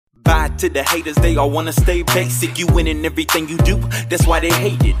Bye to the haters, they all wanna stay basic. You win in everything you do, that's why they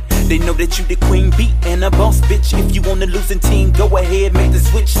hate it. They know that you the queen bee and a boss bitch. If you on the losing team, go ahead, make the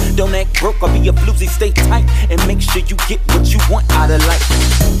switch. Don't act broke or be a floozy, stay tight. And make sure you get what you want out of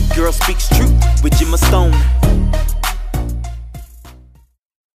life. Girl Speaks Truth with Gemma Stone.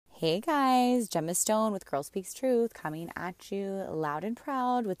 Hey guys, Gemma Stone with Girl Speaks Truth coming at you loud and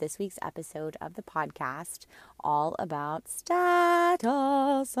proud with this week's episode of the podcast all about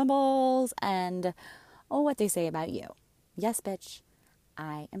status symbols and what they say about you. Yes, bitch,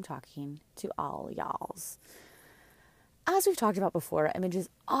 I am talking to all y'alls. As we've talked about before, image is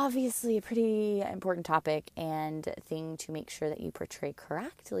obviously a pretty important topic and thing to make sure that you portray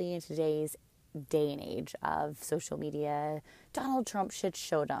correctly in today's day and age of social media, Donald Trump shit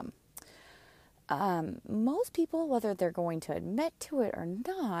showdom. Most people, whether they're going to admit to it or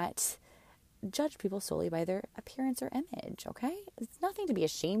not, judge people solely by their appearance or image, okay? It's nothing to be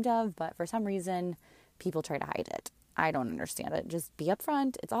ashamed of, but for some reason, people try to hide it. I don't understand it. Just be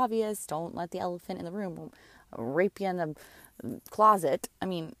upfront. It's obvious. Don't let the elephant in the room rape you in the closet. I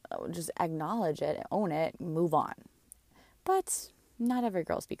mean, just acknowledge it, own it, move on. But not every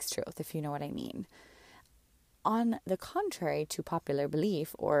girl speaks truth, if you know what I mean. On the contrary to popular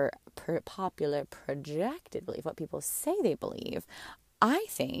belief or popular projected belief, what people say they believe, I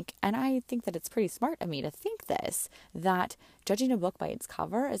think that it's pretty smart of me to think this, that judging a book by its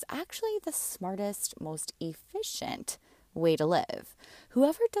cover is actually the smartest, most efficient way to live.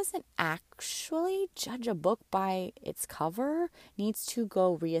 Whoever doesn't actually judge a book by its cover needs to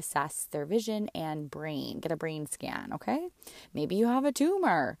go reassess their vision and brain, get a brain scan, okay? Maybe you have a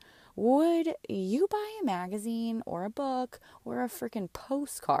tumor. Would you buy a magazine or a book or a freaking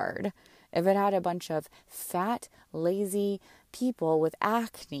postcard if it had a bunch of fat, lazy people with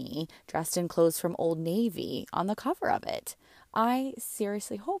acne dressed in clothes from Old Navy on the cover of it? I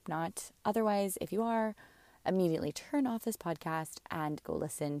seriously hope not. Otherwise, if you are, immediately turn off this podcast and go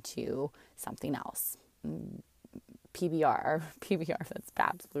listen to something else. PBR, that's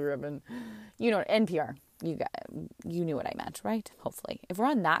Pabst Blue Ribbon. You know, NPR. You knew what I meant, right? Hopefully. If we're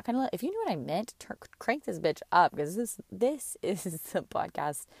on that kind of, if you knew what I meant, crank this bitch up, because this is the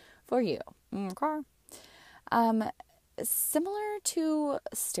podcast for you. Okay? Similar to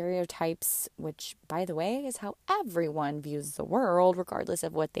stereotypes, which, by the way, is how everyone views the world, regardless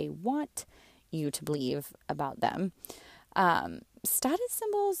of what they want you to believe about them. Status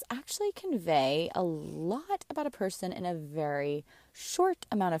symbols actually convey a lot about a person in a very short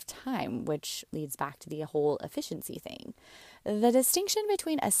amount of time, which leads back to the whole efficiency thing. The distinction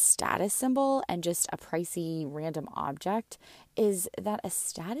between a status symbol and just a pricey random object is that a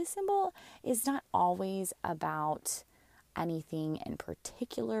status symbol is not always about anything in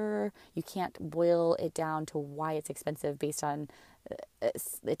particular. You can't boil it down to why it's expensive based on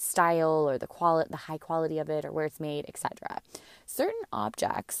its style or the high quality of it or where it's made, etc. Certain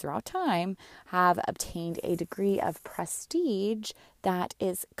objects throughout time have obtained a degree of prestige that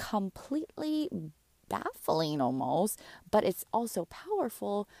is completely baffling almost, but it's also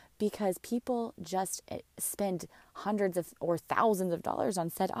powerful because people just spend hundreds of or thousands of dollars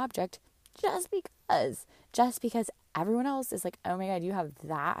on said object just because everyone else is like, oh my God, you have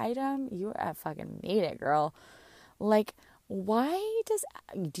that item? You fucking made it, girl. Like, why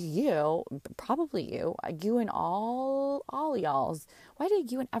do you and all y'alls, why do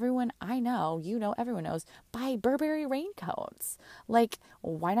you and everyone I know, everyone knows, buy Burberry raincoats? Like,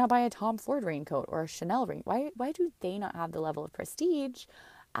 why not buy a Tom Ford raincoat or a Chanel raincoat? Why do they not have the level of prestige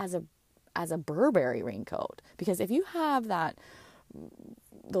as a Burberry raincoat? Because if you have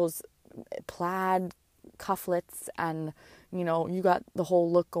those plaid cufflets and you got the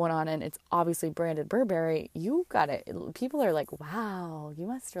whole look going on and it's obviously branded Burberry, you got it. People are like, wow, you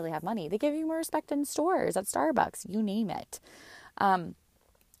must really have money. They give you more respect in stores, at Starbucks, you name it.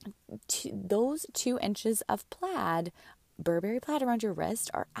 Those 2 inches of plaid, Burberry plaid around your wrist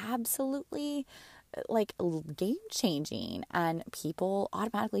are absolutely like game changing, and people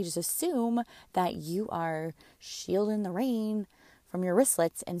automatically just assume that you are shielding the rain from your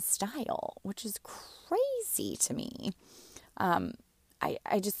wristlets in style, which is crazy to me.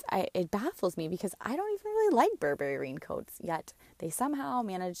 It baffles me because I don't even really like Burberry raincoats, yet they somehow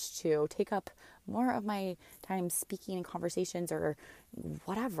managed to take up more of my time speaking in conversations or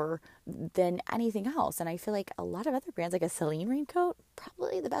whatever than anything else. And I feel like a lot of other brands, like a Celine raincoat,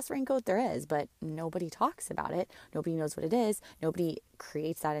 probably the best raincoat there is, but nobody talks about it. Nobody knows what it is. Nobody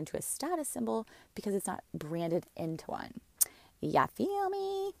creates that into a status symbol because it's not branded into one. Ya feel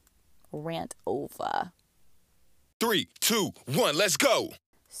me? Rant over. 3, 2, 1, let's go.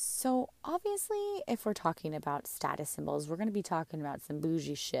 So obviously, if we're talking about status symbols, we're going to be talking about some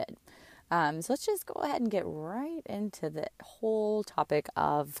bougie shit. So let's just go ahead and get right into the whole topic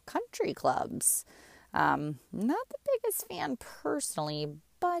of country clubs. Not the biggest fan personally,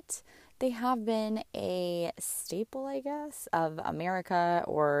 but they have been a staple, I guess, of America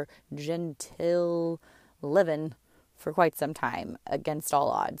or genteel living for quite some time, against all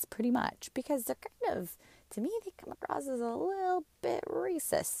odds, pretty much, because they're kind of, to me, they come across as a little bit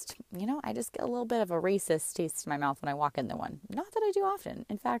racist. You know, I just get a little bit of a racist taste in my mouth when I walk into one. Not that I do often.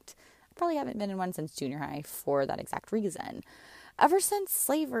 In fact, I probably haven't been in one since junior high for that exact reason. Ever since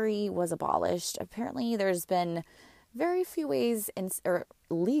slavery was abolished, apparently there's been very few ways, or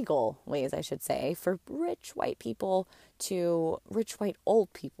legal ways, I should say, for rich white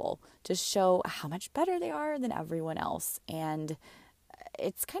old people to show how much better they are than everyone else. And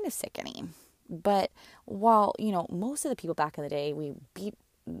it's kind of sickening. But while, most of the people back in the day, we beat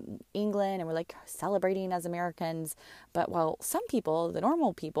England and we're like celebrating as Americans. But while some people, the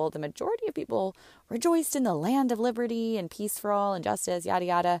normal people, the majority of people rejoiced in the land of liberty and peace for all and justice, yada,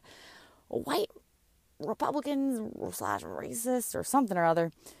 yada, white Republicans / racists or something or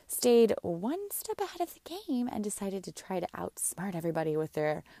other stayed one step ahead of the game and decided to try to outsmart everybody with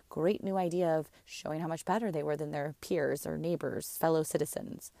their great new idea of showing how much better they were than their peers or neighbors, fellow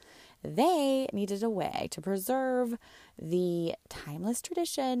citizens. They needed a way to preserve the timeless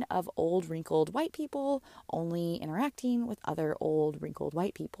tradition of old wrinkled white people only interacting with other old wrinkled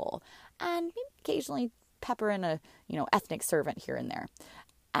white people, and maybe occasionally pepper in a ethnic servant here and there.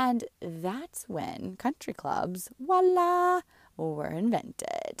 And that's when country clubs, voila, were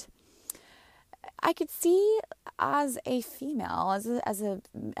invented. I could see as a female, as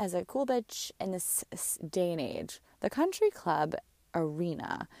a cool bitch in this day and age, the country club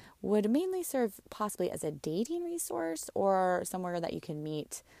arena would mainly serve possibly as a dating resource or somewhere that you can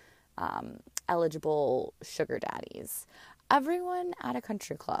meet eligible sugar daddies. Everyone at a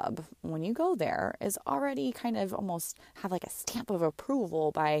country club, when you go there, is already kind of almost have like a stamp of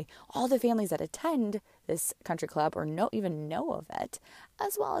approval by all the families that attend this country club or even know of it,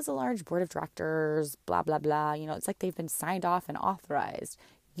 as well as a large board of directors, blah, blah, blah. It's like they've been signed off and authorized.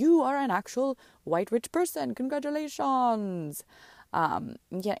 You are an actual white rich person. Congratulations.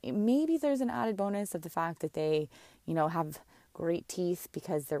 Maybe there's an added bonus of the fact that they, have great teeth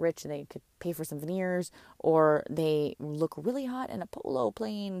because they're rich and they could pay for some veneers, or they look really hot in a polo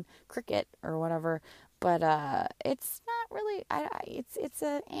playing cricket or whatever. But it's not really.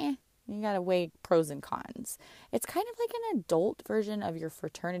 You gotta weigh pros and cons. It's kind of like an adult version of your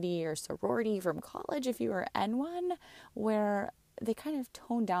fraternity or sorority from college if you were in one, where they kind of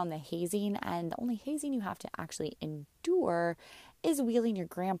tone down the hazing, and the only hazing you have to actually endure is wheeling your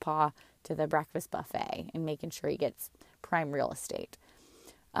grandpa to the breakfast buffet and making sure he gets prime real estate.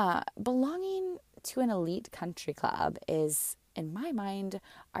 Belonging to an elite country club is, in my mind,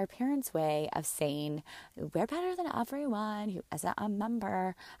 our parents' way of saying we're better than everyone who isn't a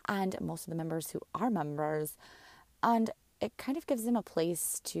member and most of the members who are members. And it kind of gives them a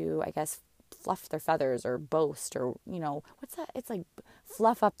place to, I guess, fluff their feathers or boast or, what's that? It's like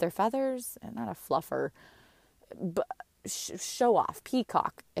fluff up their feathers, not a fluffer, but show off,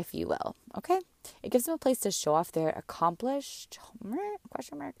 peacock, if you will. Okay, it gives them a place to show off their accomplished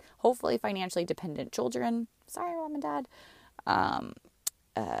hopefully financially dependent children. Sorry, mom and dad.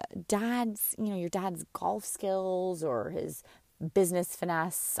 Dad's, your dad's golf skills or his business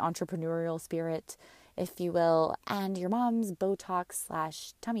finesse, entrepreneurial spirit, if you will, and your mom's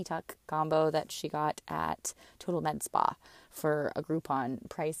Botox / tummy tuck combo that she got at Total Med Spa for a Groupon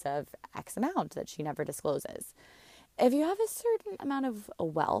price of X amount that she never discloses. If you have a certain amount of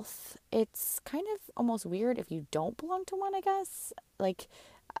wealth, it's kind of almost weird if you don't belong to one, I guess. Like,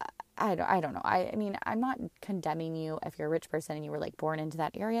 I don't know. I mean, I'm not condemning you if you're a rich person and you were like born into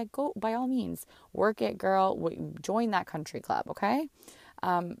that area. Go, by all means, work it, girl. Join that country club, okay?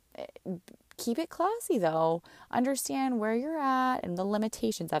 Keep it classy, though. Understand where you're at and the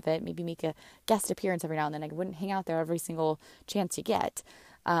limitations of it. Maybe make a guest appearance every now and then. I wouldn't hang out there every single chance you get.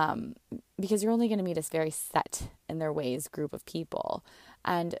 Because you're only going to meet a very set in their ways group of people.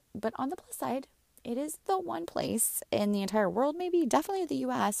 But on the plus side, it is the one place in the entire world, maybe definitely the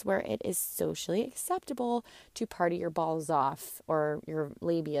US, where it is socially acceptable to party your balls off or your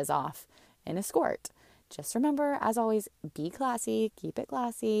labias off in a skirt. Just remember, as always, be classy, keep it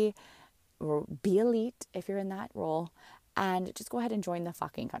classy, or be elite if you're in that role, and just go ahead and join the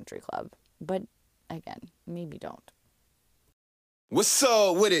fucking country club. But again, maybe don't. What's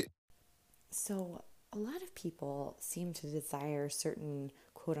up with it? So a lot of people seem to desire certain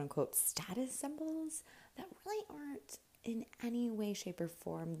quote-unquote status symbols that really aren't in any way, shape, or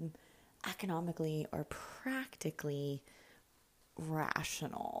form economically or practically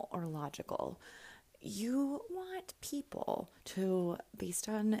rational or logical. You want people to, based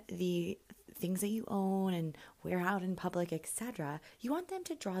on the things that you own and wear out in public, etc., you want them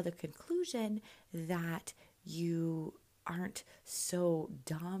to draw the conclusion that you aren't so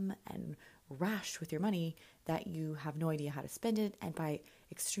dumb and rash with your money that you have no idea how to spend it and buy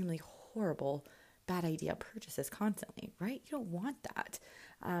extremely horrible, bad idea purchases constantly, right? You don't want that.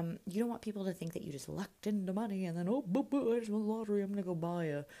 You don't want people to think that you just lucked into money and then, I just won the lottery, I'm going to go buy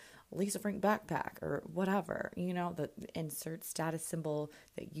a Lisa Frank backpack or whatever, the insert status symbol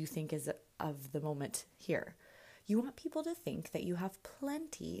that you think is of the moment here. You want people to think that you have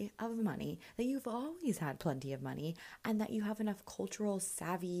plenty of money, that you've always had plenty of money, and that you have enough cultural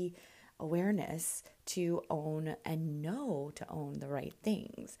savvy awareness to own and know to own the right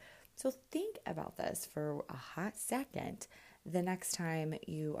things. So think about this for a hot second the next time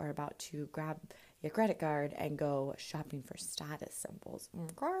you are about to grab your credit card and go shopping for status symbols.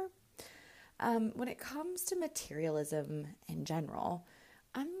 When it comes to materialism in general,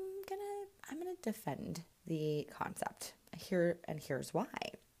 I'm gonna defend the concept here, and here's why.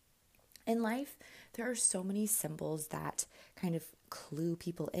 In life, there are so many symbols that kind of clue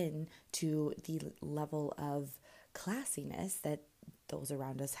people in to the level of classiness that those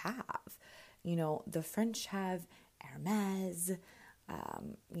around us have. The French have Hermes, our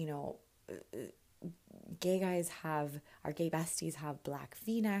gay besties have black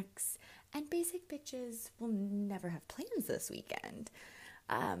V-necks, and basic bitches will never have plans this weekend.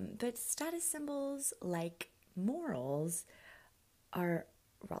 But status symbols like morals are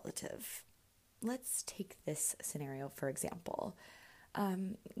relative. Let's take this scenario for example.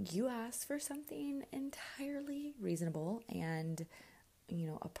 You ask for something entirely reasonable and,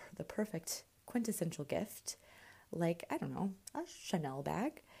 the perfect quintessential gift, like, I don't know, a Chanel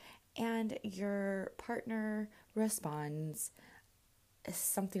bag, and your partner responds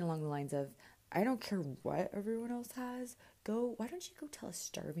something along the lines of, I don't care what everyone else has, why don't you go tell a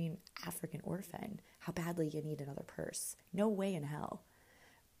starving African orphan how badly you need another purse? No way in hell.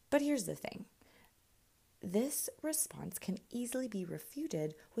 But here's the thing. This response can easily be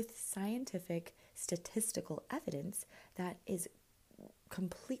refuted with scientific statistical evidence that is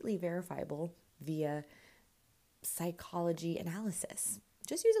completely verifiable via psychology analysis.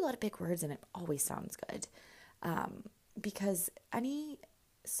 Just use a lot of big words and it always sounds good. Because any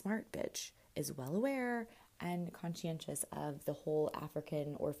smart bitch is well aware and conscientious of the whole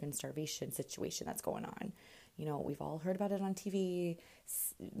African orphan starvation situation that's going on. We've all heard about it on TV,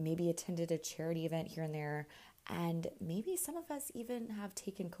 maybe attended a charity event here and there, and maybe some of us even have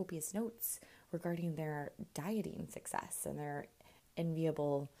taken copious notes regarding their dieting success and their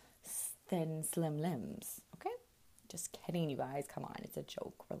enviable thin, slim limbs. Okay? Just kidding, you guys. Come on, it's a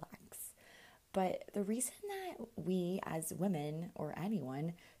joke. Relax. But the reason that we as women or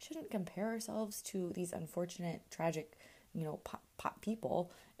anyone shouldn't compare ourselves to these unfortunate, tragic, pop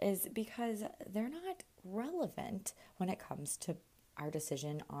people is because they're not relevant when it comes to our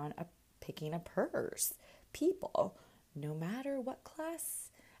decision on picking a purse. People, no matter what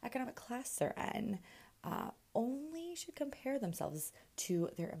economic class they're in, only should compare themselves to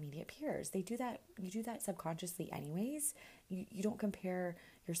their immediate peers. You do that subconsciously anyways. You don't compare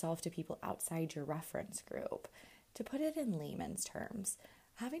yourself to people outside your reference group. To put it in layman's terms,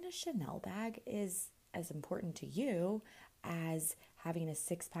 having a Chanel bag is as important to you as having a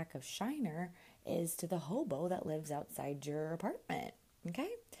 6-pack of Shiner is to the hobo that lives outside your apartment, okay?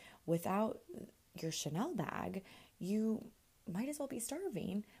 Without your Chanel bag, you might as well be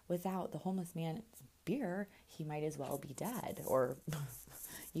starving. Without the homeless man's beer, he might as well be dead or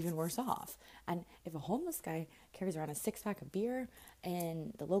even worse off. And if a homeless guy carries around a 6-pack of beer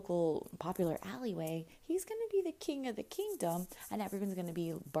in the local popular alleyway, he's going to be the king of the kingdom, and everyone's going to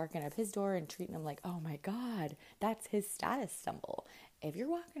be barking up his door and treating him like, oh my God, that's his status symbol. If you're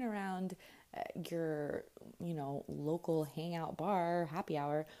walking around your, local hangout bar, happy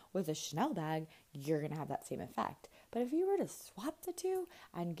hour with a Chanel bag, you're going to have that same effect. But if you were to swap the two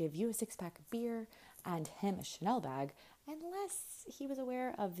and give you a 6-pack of beer and him a Chanel bag, unless he was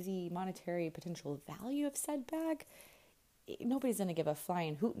aware of the monetary potential value of said bag, nobody's going to give a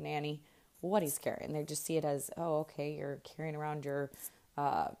flying hootenanny what he's carrying. They just see it as, oh, okay, you're carrying around your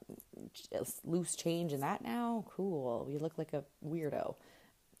loose change and that now? Cool. You look like a weirdo.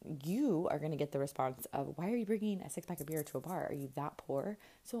 You are going to get the response of, why are you bringing a 6-pack of beer to a bar? Are you that poor?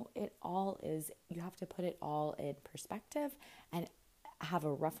 So you have to put it all in perspective and have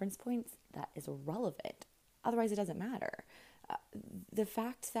a reference point that is relevant. Otherwise, it doesn't matter. The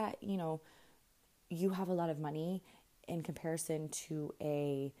fact that, you have a lot of money in comparison to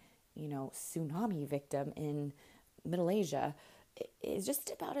a, tsunami victim in Middle Asia is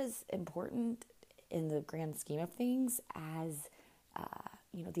just about as important in the grand scheme of things as,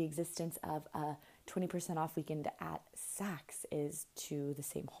 the existence of a 20% off weekend at Saks is to the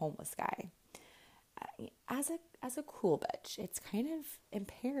same homeless guy. As a cool bitch, it's kind of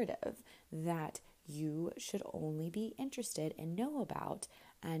imperative that you should only be interested and know about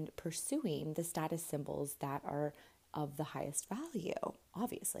and pursuing the status symbols that are of the highest value.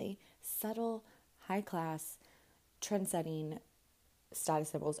 Obviously, subtle, high class, trend-setting status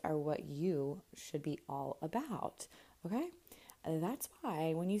symbols are what you should be all about. Okay? That's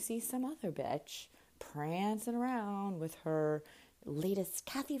why when you see some other bitch prancing around with her latest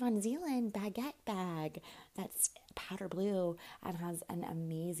Kathy Von Zealand baguette bag that's powder blue and has an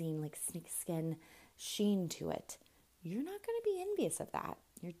amazing snakeskin sheen to it, you're not going to be envious of that.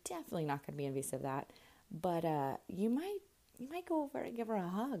 You're definitely not going to be envious of that. But you might go over and give her a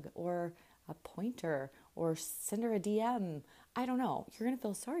hug or a pointer or send her a DM. I don't know. You're going to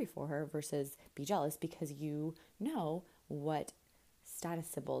feel sorry for her versus be jealous because you know what status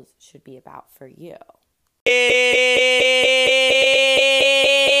symbols should be about for you.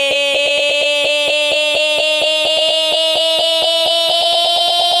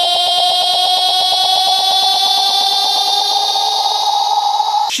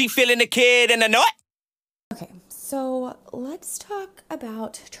 She feeling the kid and I know it. Okay, so let's talk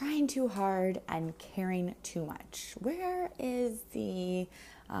about trying too hard and caring too much. Where is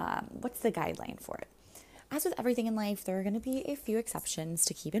what's the guideline for it? As with everything in life, there are going to be a few exceptions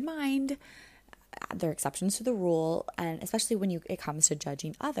to keep in mind. There are exceptions to the rule, and especially when it comes to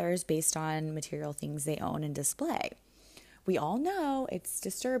judging others based on material things they own and display. We all know it's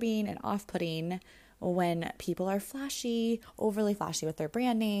disturbing and off-putting when people are overly flashy with their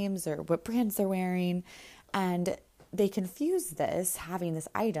brand names or what brands they're wearing, and they confuse having this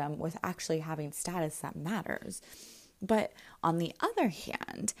item with actually having status that matters. But on the other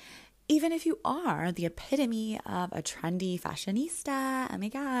hand, even if you are the epitome of a trendy fashionista, oh my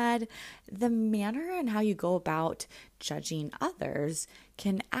God, the manner and how you go about judging others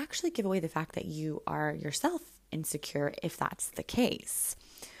can actually give away the fact that you are yourself insecure if that's the case.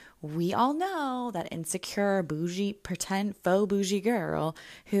 We all know that insecure, bougie, pretend faux bougie girl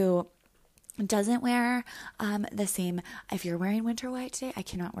who doesn't wear the same. If you're wearing winter white today, I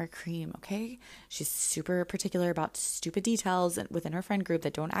cannot wear cream, okay? She's super particular about stupid details within her friend group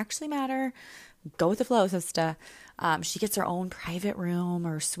that don't actually matter. Go with the flow, sister. She gets her own private room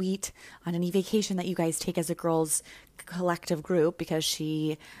or suite on any vacation that you guys take as a girls' collective group because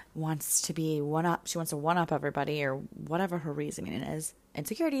she wants to be one-up. She wants to one-up everybody or whatever her reasoning is.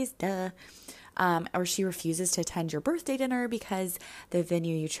 Insecurities, duh. Or she refuses to attend your birthday dinner because the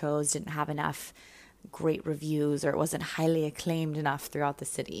venue you chose didn't have enough great reviews or it wasn't highly acclaimed enough throughout the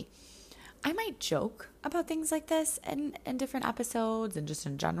city. I might joke about things like this in different episodes and just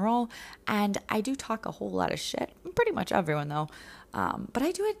in general, and I do talk a whole lot of shit, pretty much everyone though, but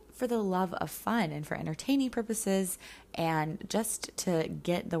I do it for the love of fun and for entertaining purposes and just to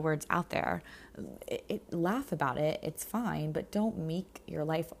get the words out there. Laugh about it, it's fine, but don't make your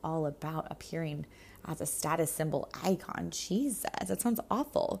life all about appearing as a status symbol icon. Jesus, that sounds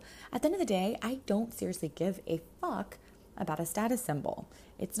awful. At the end of the day, I don't seriously give a fuck about a status symbol.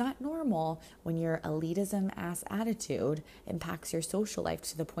 It's not normal when your elitism ass attitude impacts your social life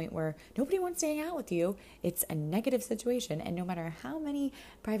to the point where nobody wants to hang out with you. It's a negative situation, and no matter how many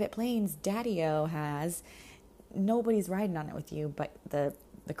private planes Daddy-O has, nobody's riding on it with you but the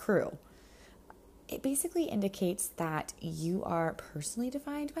crew. It basically indicates that you are personally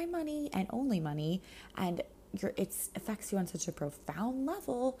defined by money and only money, and it affects you on such a profound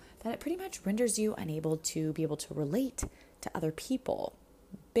level that it pretty much renders you unable to be able to relate to other people.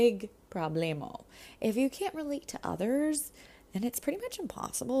 Big problemo. If you can't relate to others, then it's pretty much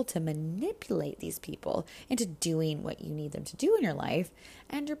impossible to manipulate these people into doing what you need them to do in your life,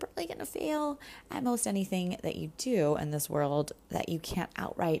 and you're probably going to fail at most anything that you do in this world that you can't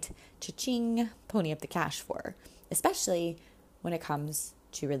outright cha-ching pony up the cash for, especially when it comes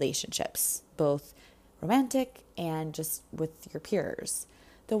to relationships, both romantic and just with your peers.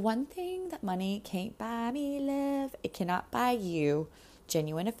 The one thing that money can't buy me, love, it cannot buy you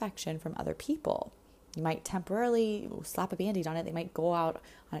genuine affection from other people. You might temporarily slap a Band-Aid on it. They might go out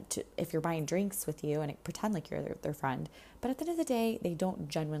if you're buying drinks with you and pretend like you're their friend. But at the end of the day, they don't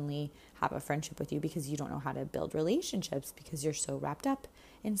genuinely have a friendship with you because you don't know how to build relationships because you're so wrapped up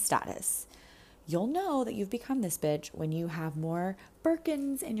in status. You'll know that you've become this bitch when you have more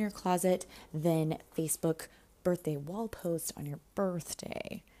Birkins in your closet than Facebook birthday wall posts on your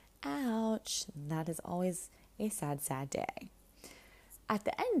birthday. Ouch. That is always a sad, sad day. At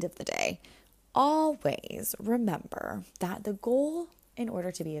the end of the day, always remember that the goal in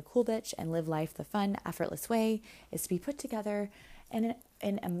order to be a cool bitch and live life the fun, effortless way is to be put together in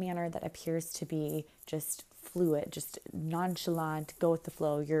a manner that appears to be just fluid, just nonchalant, go with the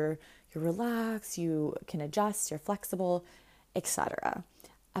flow. You're relaxed, you can adjust, you're flexible, etc.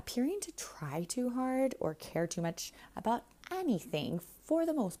 Appearing to try too hard or care too much about anything, for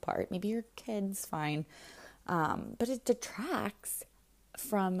the most part, maybe your kid's fine, but it detracts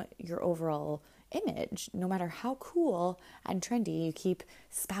from your overall image, no matter how cool and trendy you keep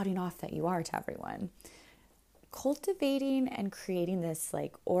spouting off that you are to everyone. Cultivating and creating this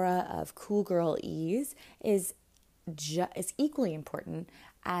like aura of cool girl ease is equally important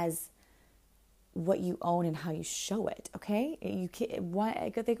as what you own and how you show it. Okay,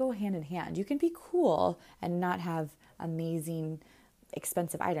 they go hand in hand. You can be cool and not have amazing,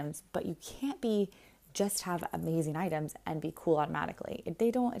 expensive items, but you can't just have amazing items and be cool automatically. It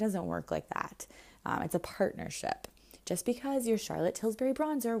doesn't work like that. It's a partnership. Just because your Charlotte Tilbury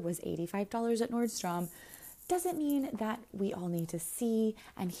bronzer was $85 at Nordstrom doesn't mean that we all need to see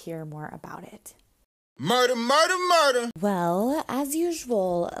and hear more about it. Murder, murder, murder. Well, as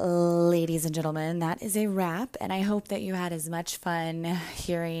usual, ladies and gentlemen, that is a wrap, and I hope that you had as much fun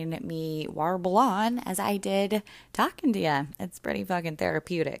hearing me warble on as I did talking to you. It's pretty fucking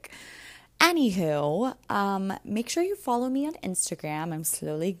therapeutic. Anywho, make sure you follow me on Instagram. I'm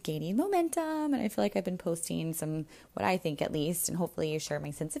slowly gaining momentum, and I feel like I've been posting some, what I think at least, and hopefully you share my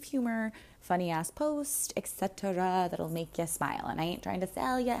sense of humor, funny-ass posts, etc. that'll make you smile. And I ain't trying to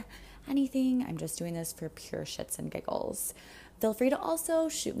sell you anything. I'm just doing this for pure shits and giggles. Feel free to also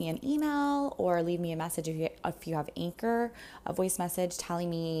shoot me an email or leave me a message if you have Anchor, a voice message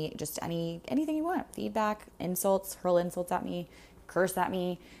telling me just anything you want. Feedback, insults, hurl insults at me, curse at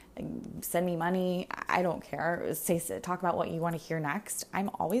me, send me money. I don't care. Talk about what you want to hear next. I'm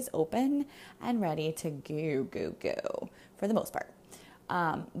always open and ready to go for the most part.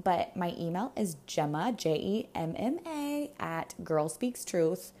 But my email is Gemma, Gemma, at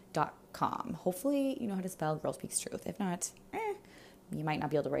girlspeakstruth.com. Hopefully you know how to spell Girl Speaks Truth. If not, you might not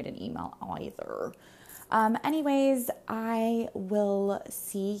be able to write an email either. Anyways, I will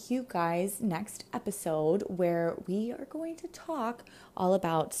see you guys next episode where we are going to talk all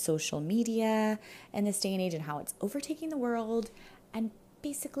about social media in this day and age and how it's overtaking the world and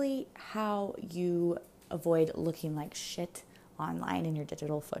basically how you avoid looking like shit online in your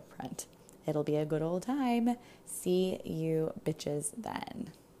digital footprint. It'll be a good old time. See you bitches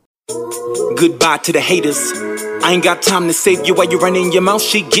then. Goodbye to the haters. I ain't got time to save you while you're running your mouth.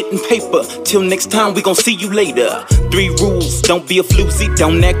 She getting paper. Till next time, we gon' see you later. 3 rules: don't be a floozy,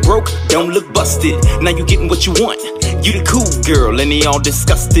 don't act broke, don't look busted. Now you getting what you want. You the cool girl and they all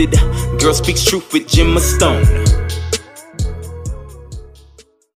disgusted. Girl Speaks Truth with Gemma Stone.